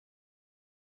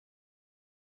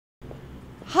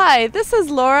Hi, this is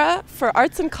Laura for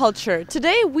Arts and Culture.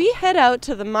 Today we head out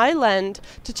to the Myland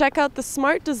to check out the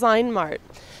Smart Design Mart.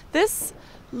 This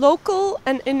local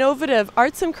and innovative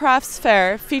arts and crafts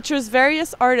fair features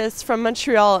various artists from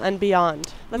Montreal and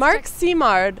beyond. Mark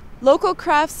Simard, local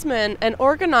craftsman and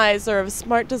organizer of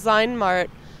Smart Design Mart,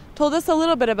 told us a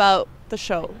little bit about the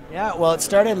show. Yeah, well, it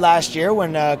started last year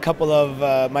when a couple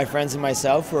of my friends and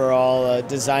myself were all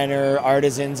designer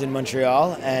artisans in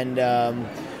Montreal, and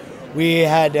we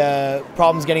had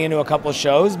problems getting into a couple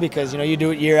shows because you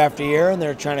do it year after year, and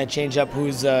they're trying to change up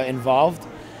who's involved.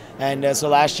 And so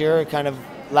last year, kind of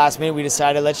last minute, we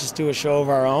decided let's just do a show of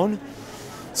our own.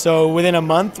 So within a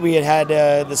month, we had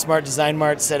the Smart Design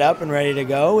Mart set up and ready to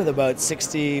go with about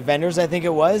 60 vendors, I think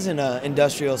it was, in an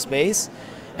industrial space.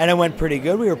 And it went pretty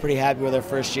good. We were pretty happy with our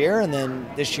first year, and then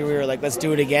this year we were like, let's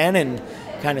do it again and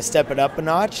kind of step it up a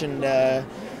notch. And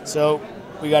so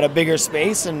we got a bigger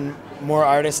space and more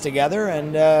artists together,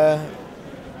 and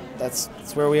that's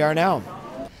where we are now.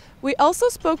 We also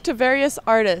spoke to various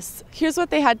artists. Here's what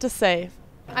they had to say.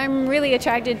 I'm really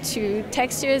attracted to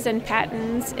textures and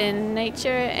patterns in nature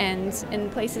and in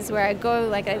places where I go.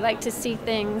 Like, I like to see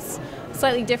things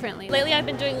slightly differently. Lately I've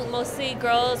been doing mostly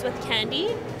girls with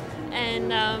candy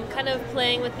and kind of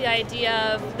playing with the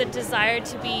idea of the desire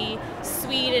to be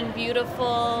sweet and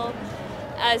beautiful,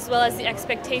 as well as the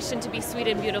expectation to be sweet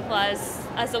and beautiful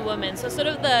as a woman. So sort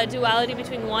of the duality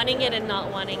between wanting it and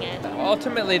not wanting it.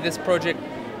 Ultimately, this project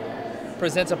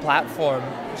presents a platform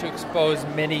to expose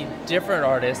many different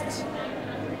artists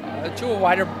to a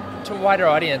wider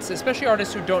audience, especially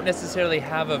artists who don't necessarily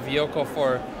have a vehicle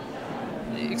for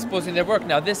exposing their work.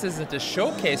 Now, this isn't a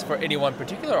showcase for any one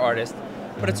particular artist,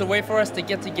 but it's a way for us to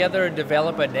get together and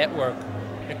develop a network,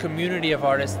 a community of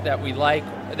artists that we like,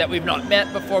 that we've not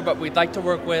met before, but we'd like to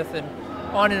work with, and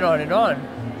on and on and on,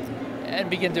 and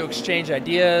begin to exchange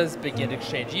ideas, begin to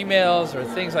exchange emails or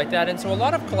things like that. And so a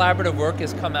lot of collaborative work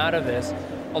has come out of this.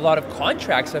 A lot of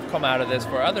contracts have come out of this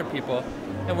for other people,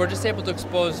 and we're just able to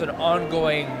expose an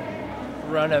ongoing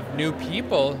run of new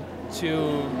people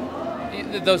to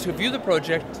those who view the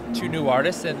project, to new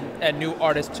artists, and new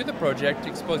artists to the project,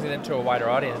 exposing them to a wider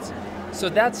audience. So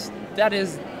that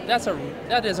is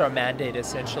our mandate,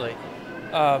 essentially.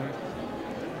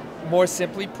 More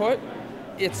simply put,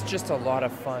 it's just a lot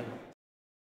of fun.